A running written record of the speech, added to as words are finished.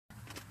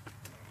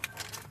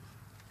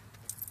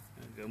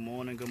Good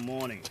morning, good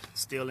morning.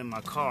 Still in my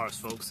cars,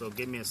 folks, so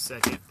give me a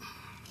second.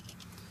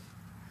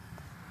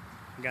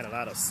 Got a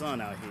lot of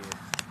sun out here.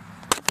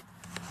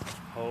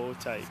 Hold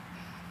tight.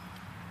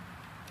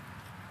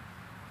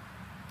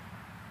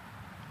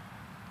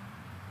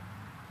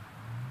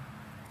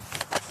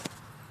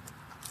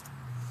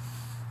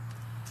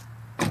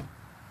 I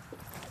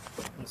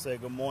say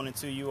good morning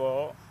to you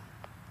all.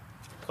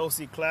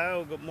 Coasty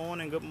Cloud, good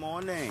morning, good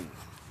morning.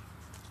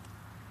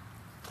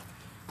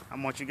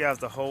 I want you guys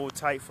to hold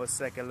tight for a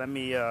second. Let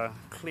me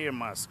clear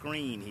my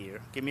screen here.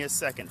 Give me a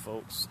second,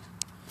 folks.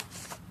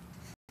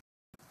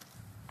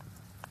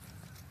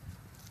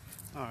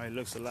 All right,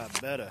 looks a lot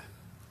better.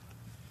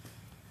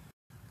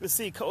 Let's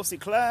see, Coasty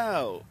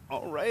Cloud.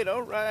 All right,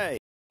 all right.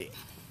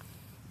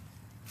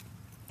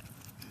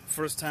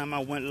 First time I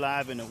went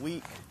live in a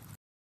week.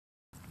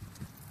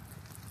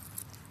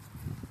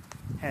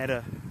 Had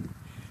a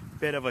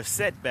bit of a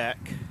setback.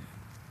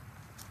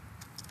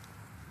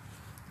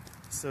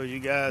 So you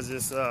guys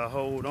just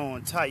hold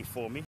on tight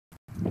for me.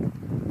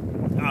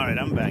 All right,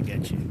 I'm back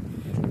at you.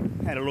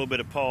 Had a little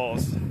bit of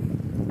pause. I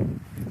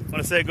want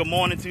to say good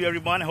morning to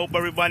everybody. I hope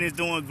everybody's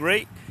doing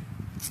great.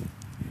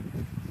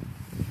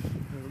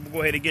 We'll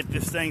go ahead and get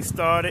this thing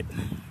started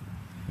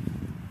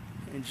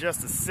in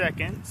just a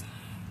second.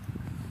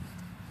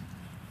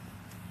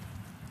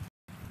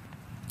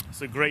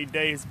 It's a great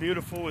day. It's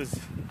beautiful. It's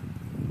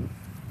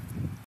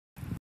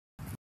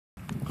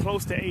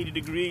close to 80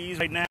 degrees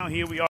right now.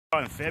 Here we are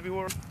in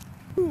February.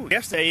 Ooh,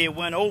 yesterday it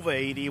went over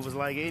 80. It was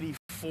like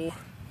 84.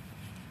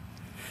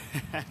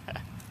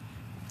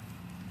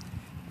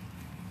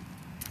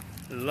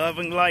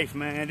 Loving life,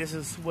 man. This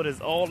is what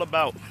it's all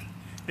about.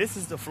 This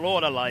is the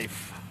Florida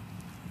life.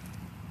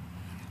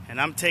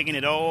 And I'm taking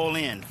it all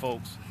in,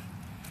 folks.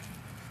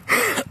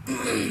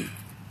 But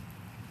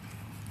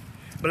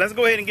let's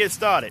go ahead and get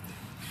started.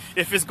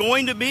 If it's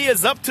going to be,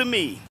 it's up to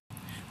me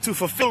to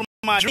fulfill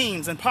my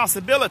dreams and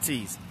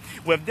possibilities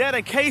with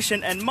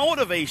dedication and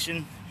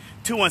motivation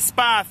to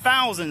inspire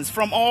thousands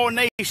from all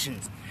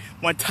nations.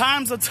 When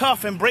times are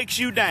tough and breaks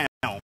you down,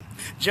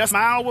 just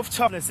smile with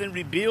toughness and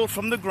rebuild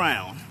from the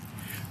ground.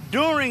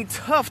 During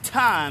tough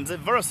times,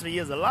 adversity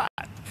is a lot.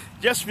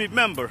 Just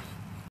remember,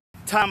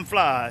 time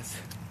flies,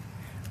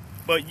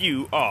 but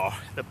you are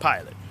the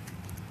pilot.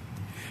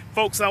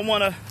 Folks, I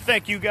want to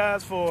thank you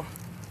guys for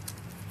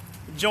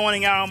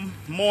joining our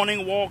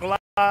morning walk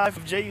live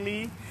with Jay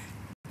Lee.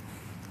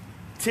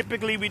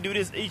 Typically, we do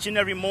this each and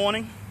every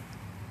morning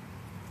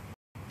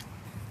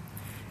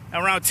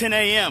around 10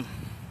 a.m.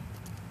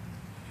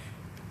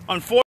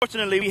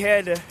 Unfortunately, we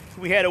had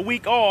a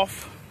week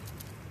off,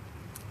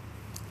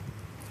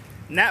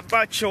 not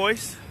by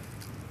choice.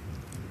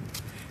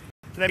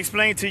 Let me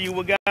explain to you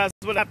what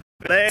happened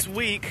last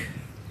week.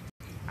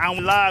 I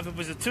went live. It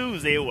was a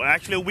Tuesday,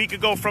 actually a week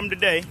ago from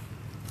today.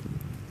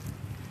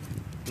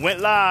 Went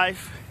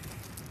live.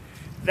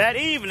 That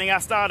evening, I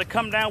started to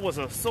come down with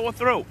a sore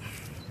throat.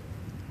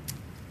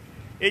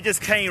 It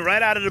just came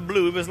right out of the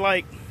blue. It was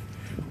like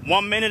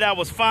 1 minute I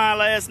was fine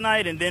last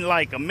night, and then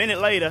like a minute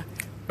later,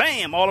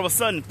 bam, all of a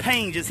sudden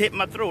pain just hit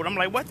my throat. I'm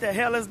like, what the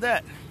hell is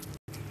that?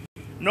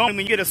 Normally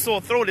when you get a sore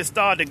throat, it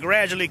started to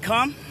gradually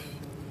come.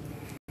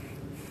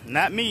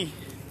 Not me.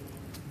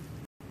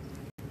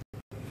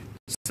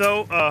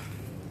 So,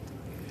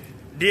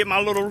 did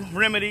my little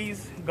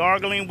remedies,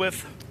 gargling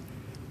with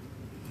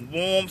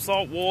warm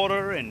salt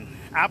water and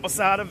apple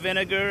cider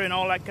vinegar and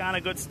all that kind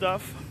of good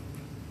stuff.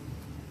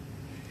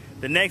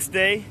 The next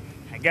day,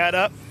 I got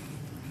up.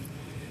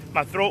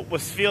 My throat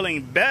was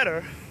feeling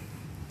better,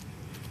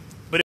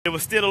 but it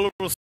was still a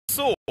little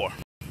sore.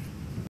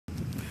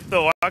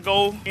 So I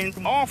go into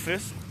my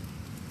office,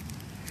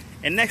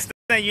 and next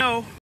thing you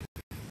know,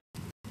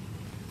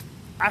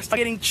 I start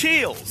getting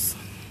chills.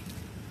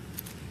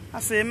 I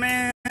said,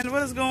 man,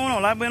 what is going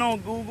on? I went on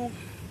Google,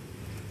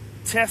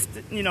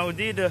 tested,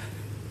 did the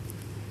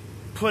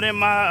put in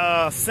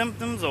my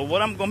symptoms or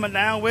what I'm going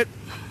down with.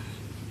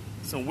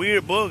 Some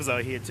weird bugs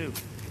out here too.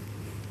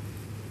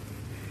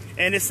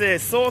 And it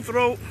says sore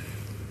throat,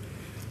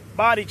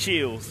 body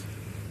chills.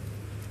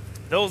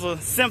 Those are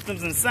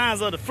symptoms and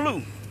signs of the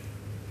flu.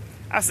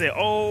 I said,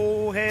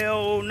 oh,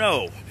 hell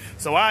no.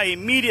 So I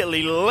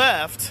immediately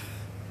left.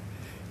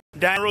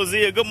 Diane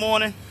Rosier, good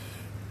morning.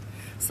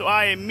 So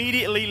I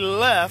immediately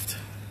left.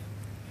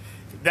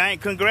 Diane,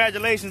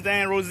 congratulations,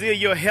 Diane Rosier.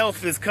 Your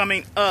health is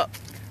coming up.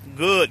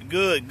 Good,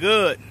 good,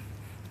 good.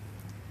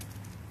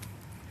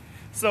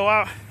 So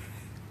I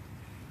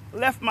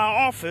left my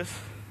office,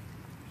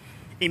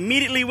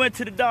 immediately went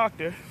to the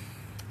doctor.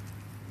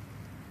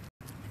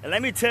 And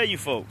let me tell you,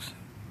 folks,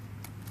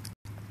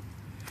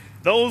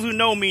 those who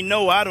know me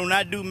know I do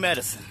not do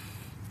medicine.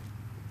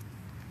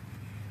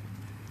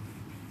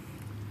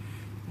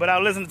 But I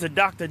listened to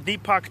Dr.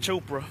 Deepak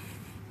Chopra.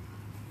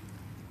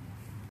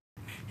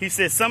 He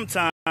said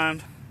sometimes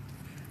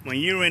when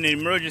you're in an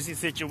emergency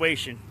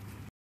situation,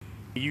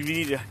 you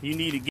need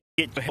to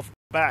get your health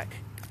back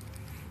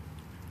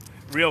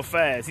real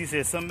fast. He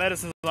said some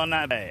medicines are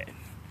not bad.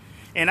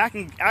 And I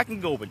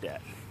can go with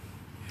that.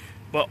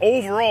 But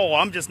overall,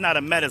 I'm just not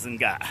a medicine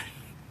guy.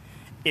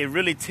 It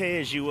really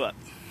tears you up,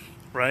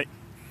 right?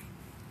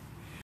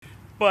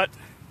 But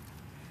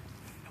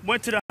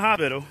went to the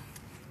hospital,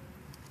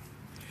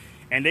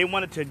 and they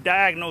wanted to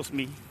diagnose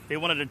me. They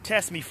wanted to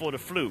test me for the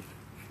flu.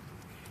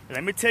 And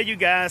let me tell you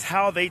guys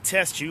how they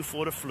test you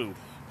for the flu.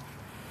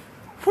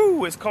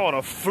 Whew, it's called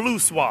a flu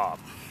swab,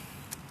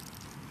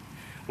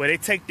 where they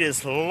take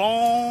this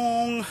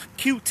long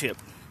Q-tip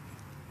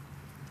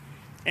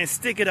and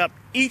stick it up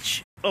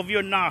each of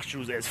your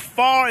nostrils as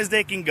far as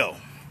they can go.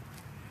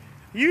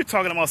 You're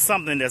talking about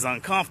something that's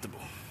uncomfortable.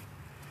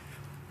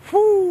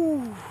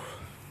 Whew.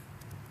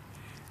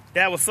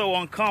 That was so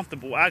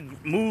uncomfortable. I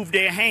moved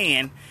their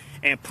hand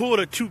and pulled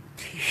a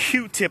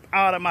Q-tip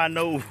out of my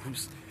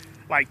nose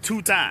like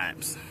 2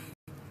 times.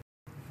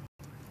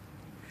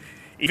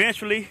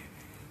 Eventually,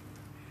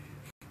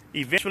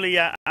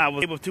 I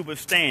was able to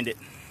withstand it.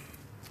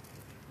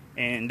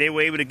 And they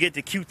were able to get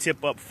the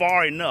Q-tip up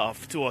far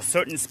enough to a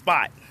certain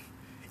spot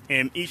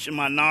in each of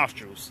my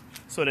nostrils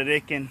so that they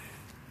can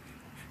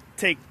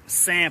take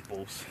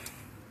samples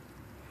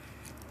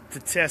to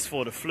test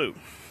for the flu.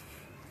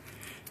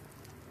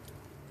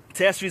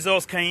 Test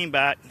results came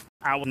back.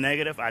 I was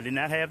negative. I did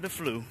not have the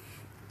flu,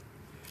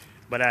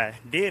 but I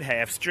did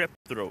have strep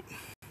throat.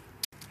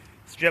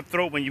 Strep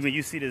throat, when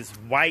you see this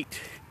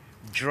white,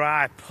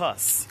 dry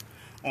pus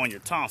on your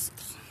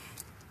tonsils.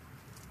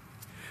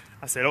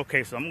 I said,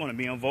 okay, so I'm going to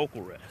be on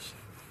vocal rest.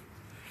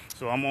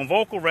 So I'm on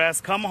vocal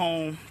rest, come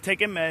home,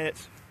 taking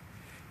meds,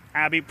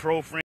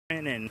 ibuprofen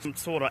and some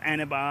sort of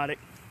antibiotic.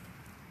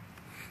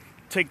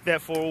 Take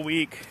that for a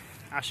week.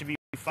 I should be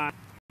fine.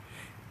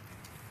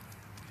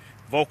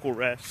 Vocal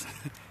rest.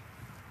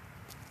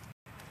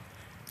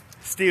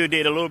 Still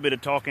did a little bit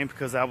of talking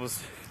because I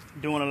was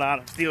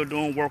doing still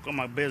doing work on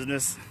my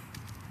business.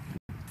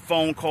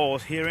 Phone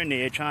calls here and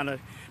there,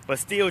 but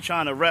still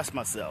trying to rest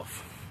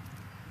myself.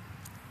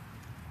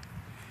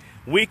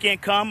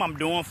 Weekend come, I'm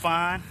doing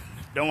fine.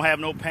 Don't have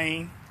no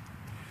pain.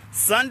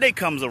 Sunday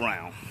comes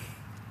around.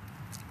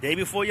 Day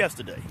before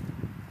yesterday.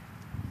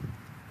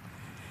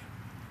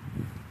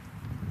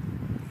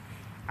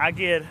 I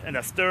get a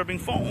disturbing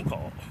phone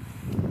call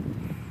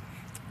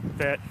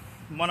that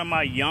one of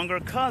my younger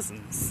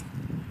cousins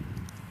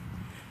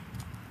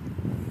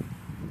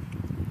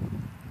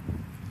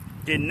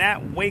did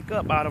not wake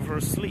up out of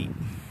her sleep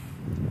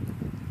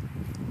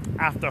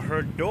after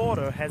her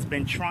daughter has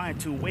been trying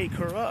to wake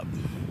her up.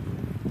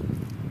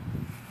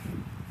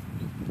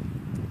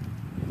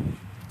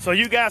 So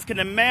you guys can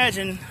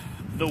imagine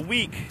the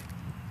week.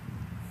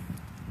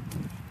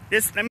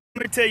 Let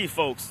me tell you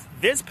folks,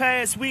 this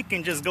past week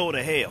can just go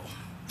to hell,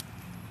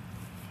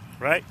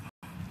 right?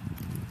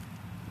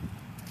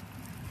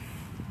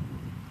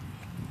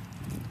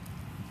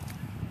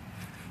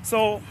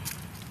 So,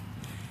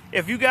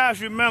 if you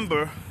guys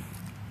remember,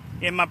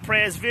 in my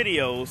past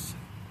videos,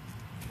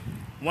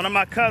 one of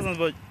my cousins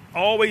would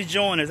always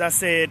join us. I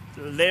said,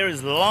 there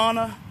is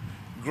Lana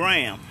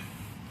Graham.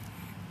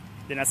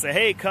 Then I said,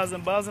 hey,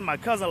 cousin Buzzin', my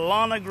cousin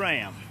Lana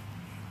Graham.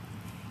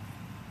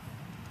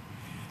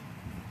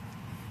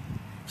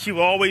 She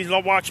will always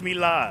watch me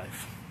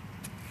live.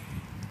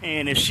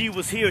 And if she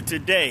was here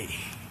today,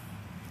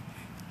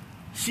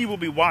 she will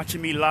be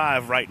watching me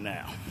live right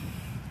now.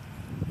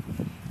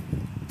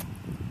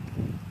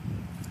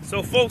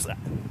 So folks,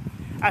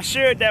 I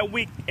shared that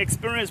week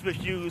experience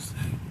with you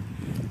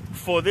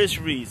for this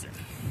reason.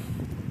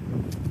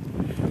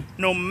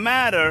 No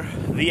matter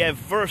the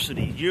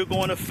adversity you're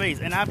going to face,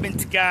 and I've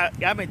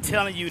been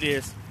telling you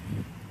this,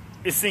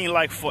 it seemed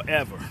like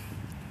forever.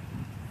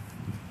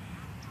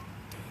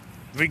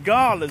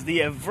 Regardless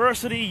the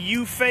adversity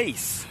you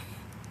face,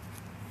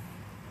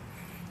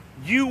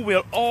 you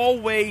will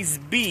always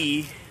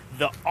be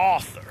the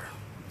author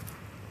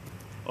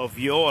of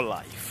your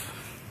life.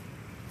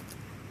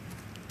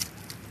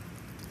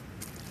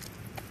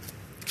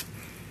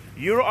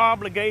 Your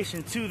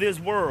obligation to this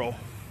world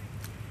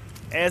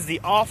as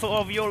the author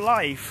of your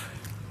life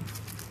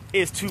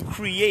is to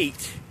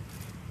create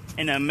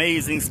an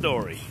amazing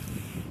story.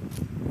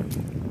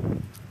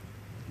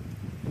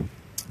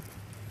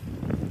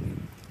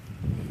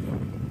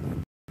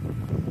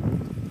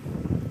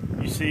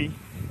 You see,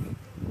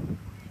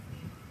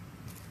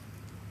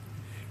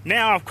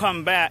 now I've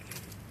come back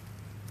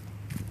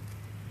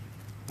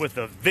with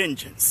a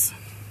vengeance.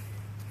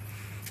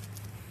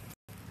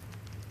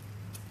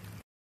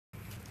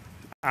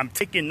 I'm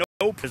taking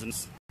no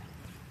prisoners.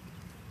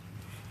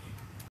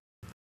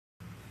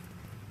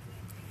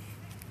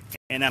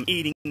 And I'm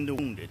eating the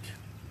wounded.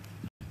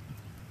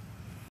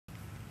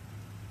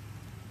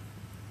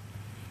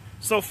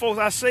 So folks,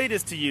 I say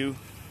this to you.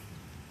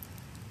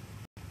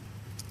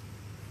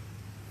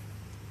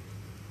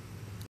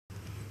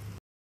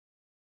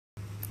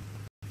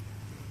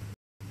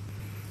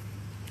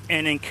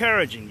 And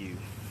encouraging you.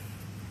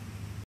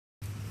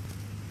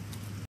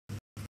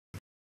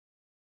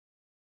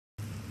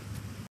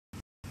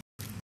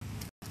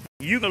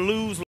 You can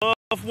lose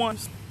loved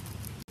ones.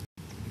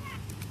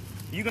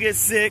 You can get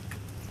sick.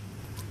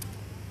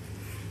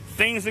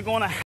 Things are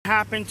going to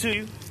happen to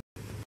you.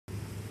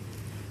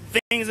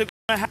 Things are going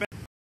to happen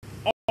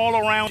all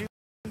around you.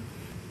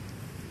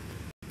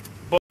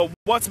 But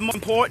what's more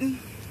important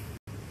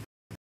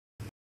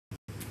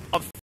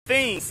are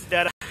things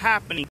that are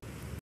happening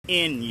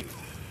in you.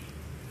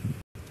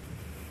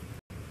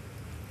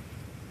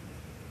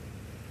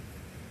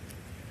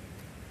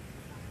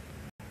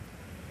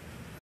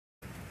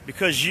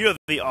 Because you're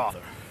the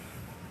author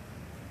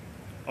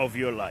of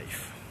your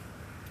life.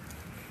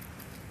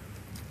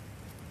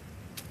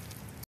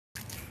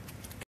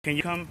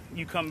 Can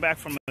you come back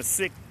from a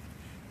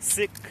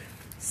sickness,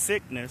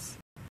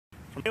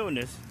 from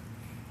illness,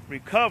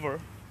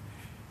 recover,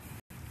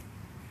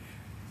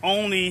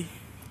 only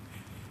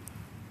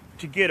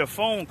to get a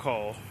phone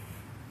call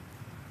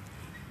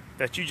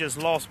that you just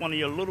lost one of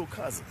your little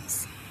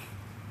cousins?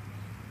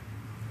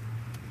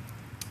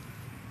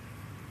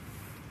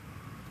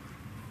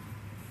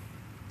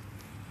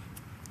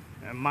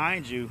 And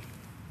mind you,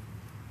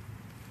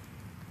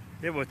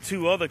 there were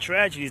 2 other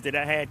tragedies that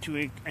I had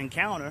to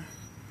encounter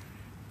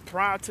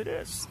prior to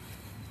this.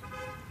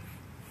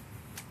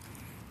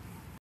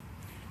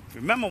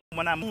 Remember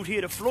when I moved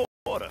here to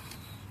Florida,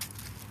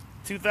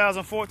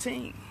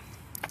 2014.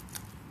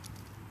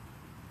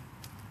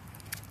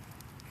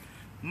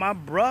 My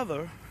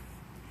brother,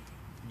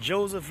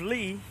 Joseph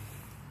Lee,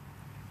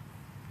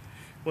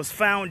 was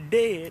found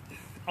dead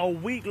a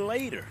week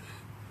later,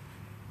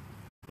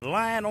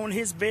 lying on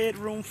his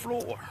bedroom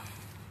floor.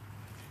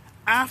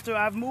 After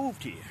I've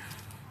moved here,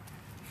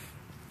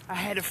 I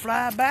had to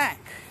fly back.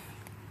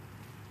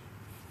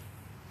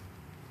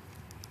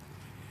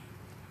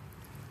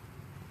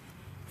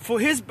 For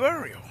his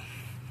burial.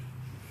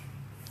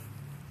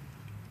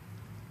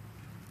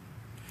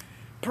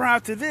 Prior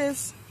to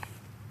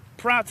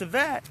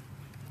that,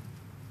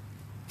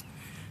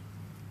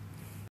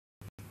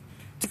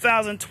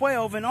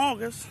 2012 in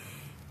August,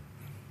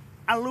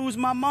 I lose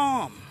my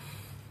mom.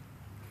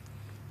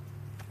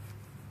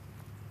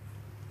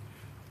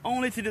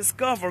 Only to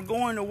discover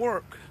going to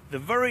work the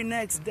very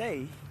next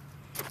day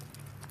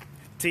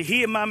to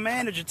hear my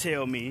manager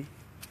tell me,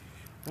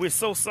 "We're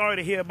so sorry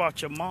to hear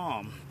about your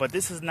mom, but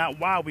this is not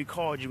why we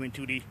called you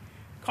into the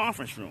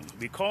conference room.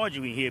 We called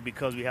you in here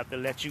because we have to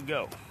let you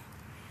go.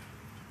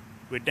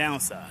 We're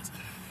downsizing."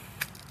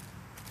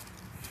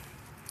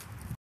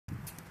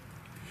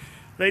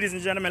 Ladies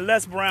and gentlemen,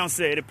 Les Brown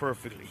said it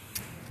perfectly.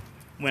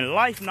 When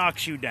life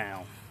knocks you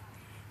down,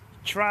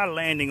 try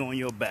landing on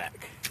your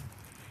back.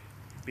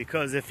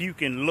 Because if you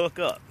can look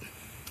up,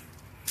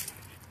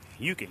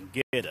 you can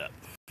get up.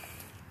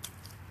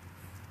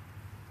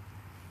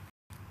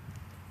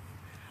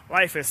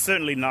 Life has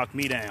certainly knocked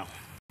me down.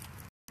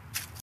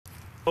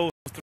 Those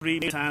 3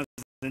 times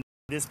in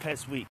this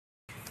past week.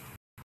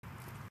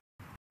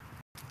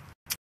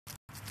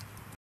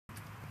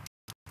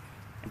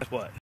 And guess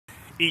what?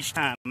 Each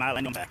time I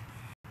land on back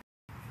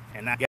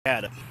and I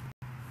got up.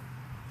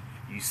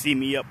 You see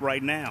me up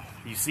right now.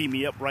 You see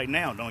me up right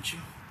now, don't you?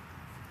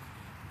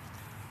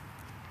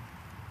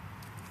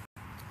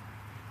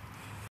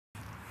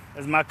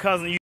 As my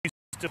cousin used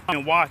to come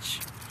and watch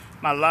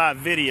my live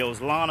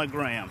videos, Lana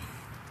Graham.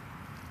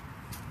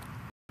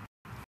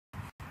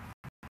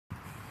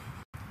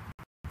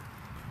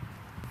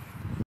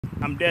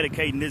 I'm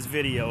dedicating this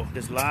video,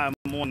 this live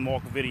morning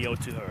walk video,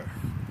 to her.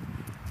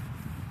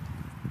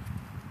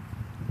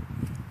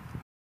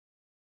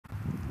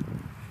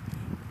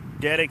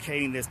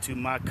 Dedicating this to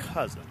my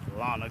cousin,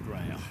 Lana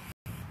Graham.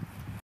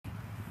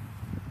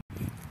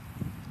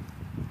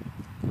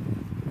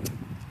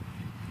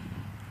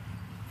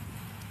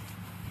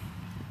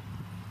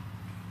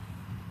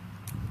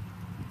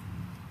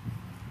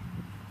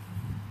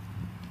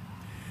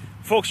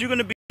 Folks, you're going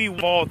to be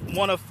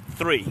one of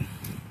 3.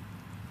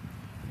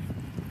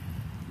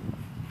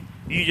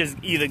 You just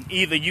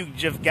either you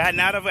just gotten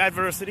out of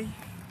adversity,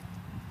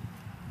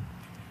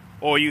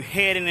 or you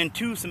heading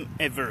into some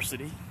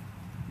adversity,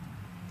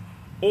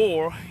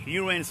 or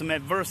you're in some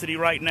adversity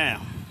right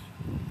now.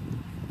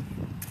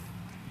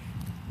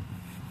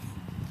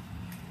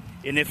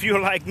 And if you're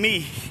like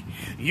me,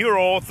 you're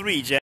all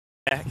 3, Jack.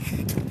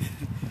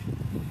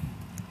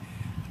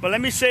 But let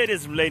me say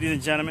this, ladies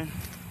and gentlemen.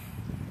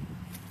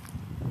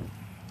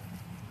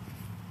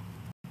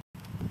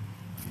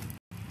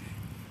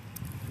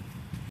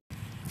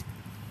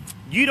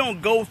 You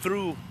don't go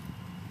through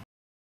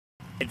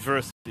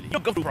adversity. You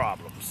don't go through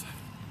problems.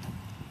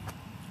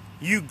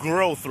 You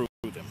grow through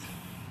them.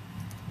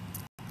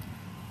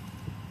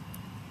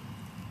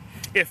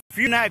 If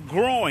you're not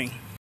growing,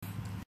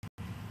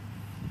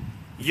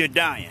 you're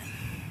dying.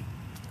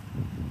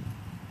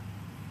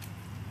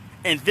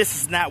 And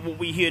this is not what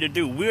we're here to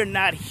do. We're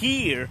not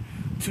here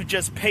to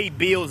just pay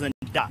bills and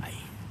die.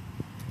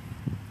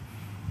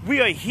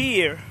 We are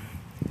here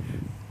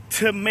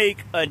to make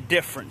a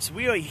difference.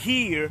 We are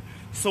here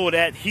so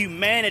that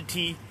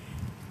humanity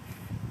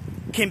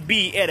can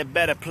be at a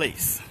better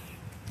place.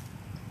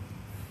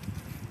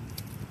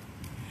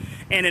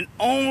 And the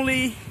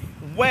only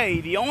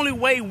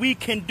way we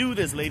can do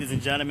this, ladies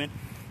and gentlemen,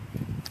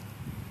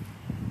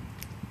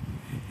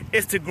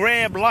 is to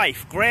grab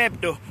life, grab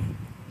the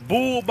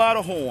bull by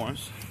the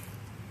horns,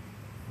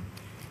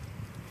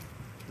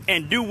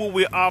 and do what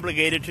we're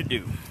obligated to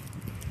do.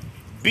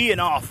 Be an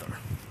author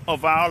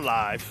of our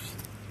lives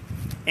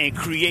and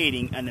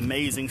creating an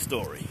amazing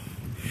story.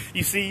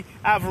 You see,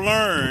 I've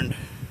learned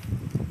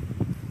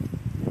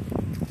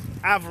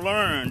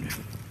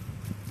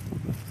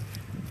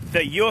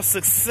that your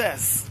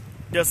success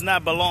does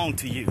not belong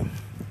to you.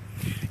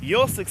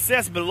 Your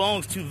success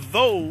belongs to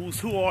those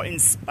who are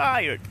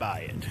inspired by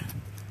it.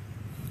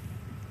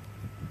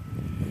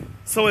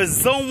 So as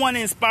someone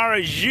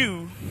inspires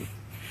you,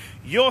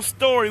 your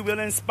story will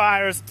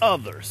inspire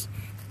others.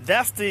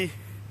 That's the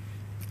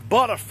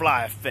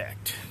butterfly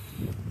effect.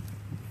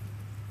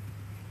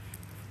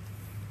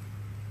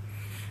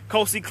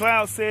 Kosi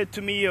Cloud said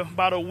to me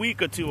about a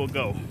week or two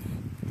ago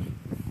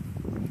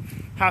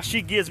how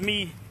she gives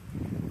me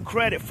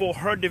credit for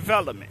her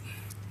development.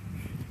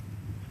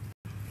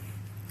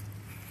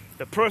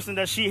 The person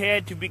that she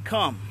had to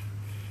become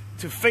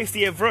to face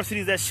the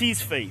adversities that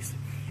she's faced.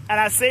 And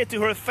I said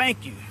to her,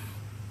 thank you.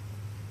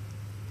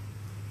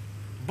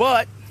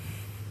 But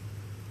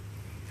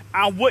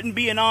I wouldn't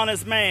be an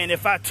honest man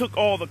if I took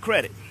all the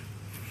credit.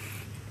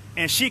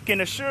 And she can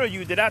assure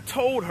you that I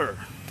told her,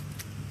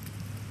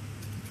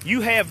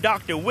 you have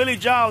Dr. Willie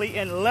Jolly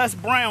and Les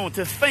Brown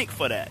to thank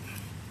for that.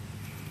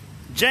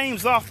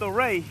 James Arthur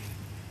Ray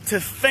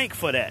to thank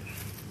for that.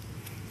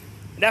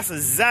 That's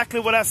exactly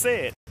what I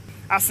said.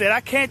 I said,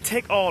 I can't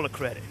take all the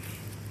credit.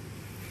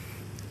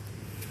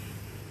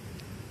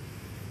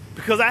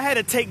 Because I had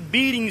to take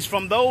beatings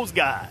from those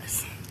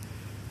guys.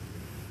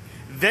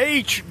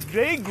 They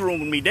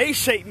groomed me. They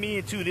shaped me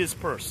into this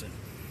person.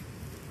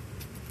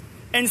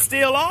 And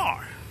still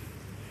are.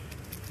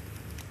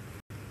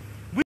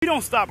 We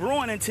don't stop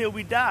growing until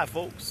we die,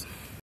 folks.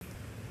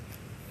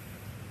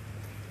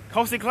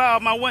 Kosi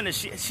Cloud, my witness,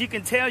 she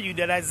can tell you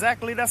that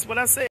exactly that's what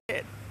I said.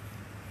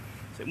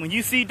 So when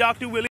you see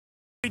Dr. Willie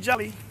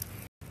Jolly,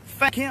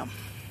 thank him.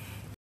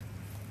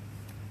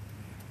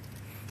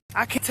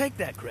 I can't take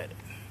that credit.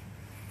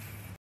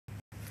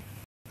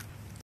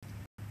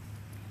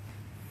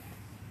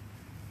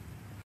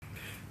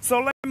 So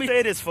let me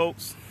say this,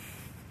 folks,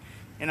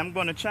 and I'm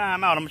going to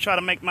chime out. I'm going to try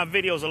to make my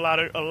videos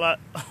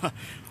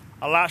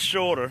a lot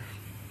shorter.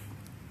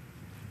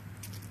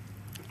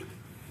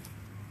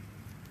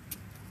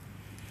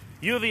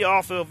 You're the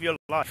author of your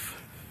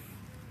life.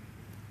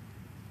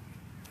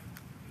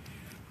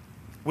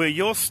 Will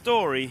your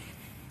story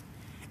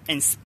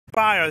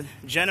inspire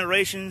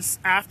generations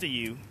after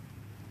you,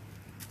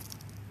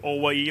 or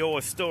will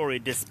your story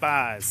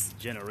despise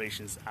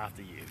generations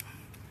after you?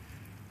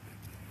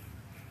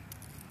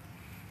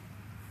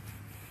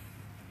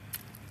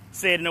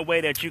 Say it in a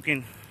way that you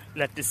can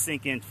let this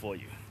sink in for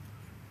you.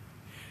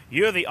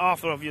 You're the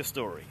author of your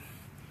story.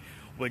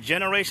 Will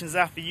generations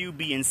after you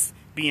be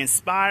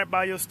inspired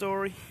by your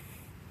story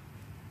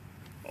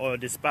or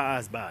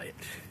despised by it?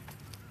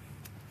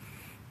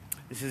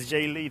 This is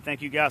Jay Lee.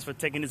 Thank you guys for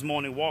taking this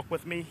morning walk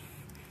with me.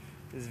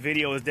 This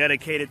video is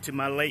dedicated to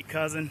my late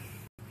cousin,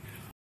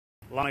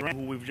 Lana,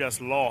 who we've just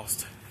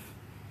lost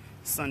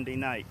Sunday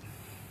night.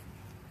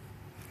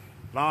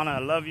 Lana, I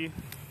love you.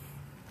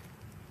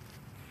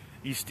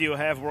 You still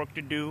have work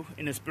to do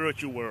in the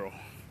spiritual world.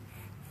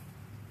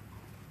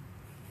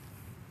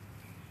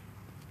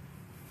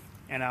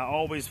 And I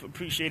always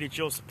appreciated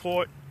your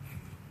support.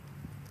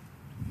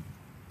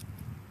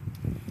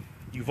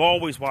 You've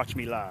always watched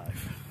me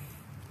live.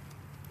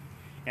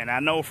 And I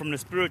know from the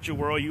spiritual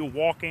world, you're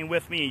walking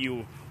with me and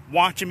you're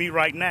watching me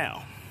right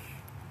now.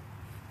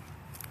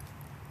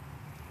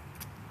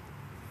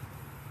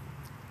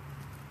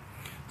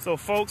 So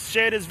folks,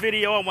 share this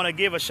video. I want to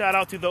give a shout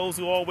out to those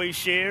who always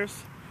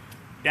shares.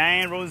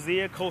 Diane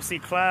Rosier,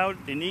 Kosi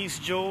Cloud, Denise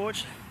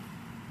George,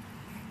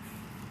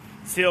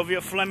 Sylvia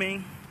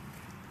Fleming,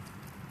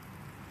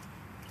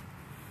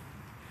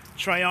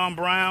 Trayon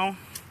Brown,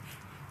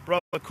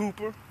 Brother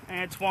Cooper,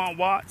 Antoine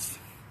Watts,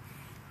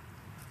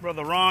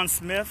 Brother Ron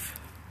Smith,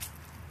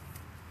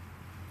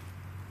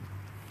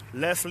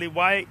 Leslie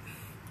White,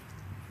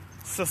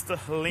 Sister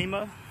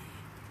Halima.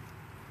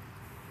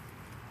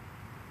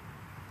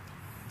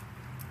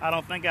 I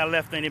don't think I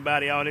left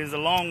anybody out. There's a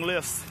long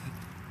list.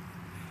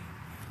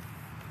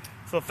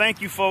 So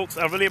thank you, folks.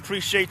 I really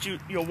appreciate you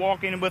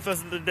walking with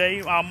us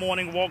today. Our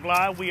morning walk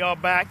live. We are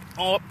back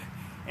up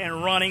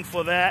and running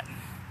for that.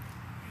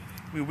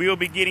 We will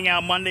be getting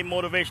our Monday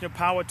Motivational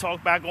Power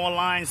Talk back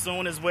online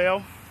soon as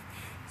well.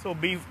 So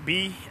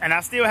and I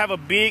still have a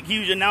big,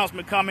 huge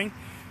announcement coming,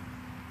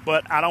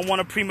 but I don't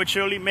want to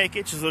prematurely make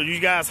it. So you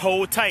guys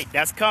hold tight.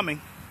 That's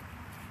coming.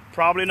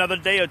 Probably another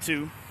day or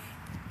two.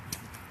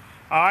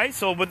 All right.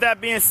 So with that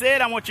being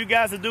said, I want you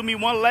guys to do me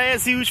one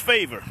last huge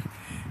favor.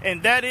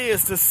 And that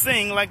is to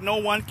sing like no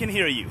one can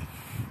hear you.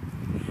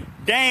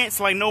 Dance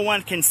like no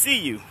one can see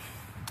you.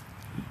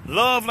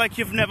 Love like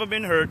you've never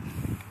been hurt.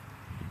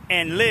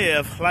 And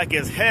live like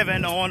it's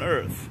heaven on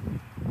earth.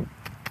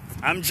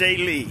 I'm Jay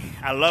Lee.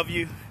 I love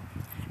you.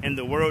 And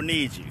the world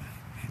needs you.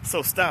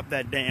 So stop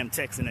that damn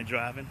texting and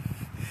driving.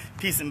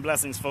 Peace and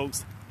blessings,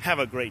 folks. Have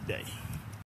a great day.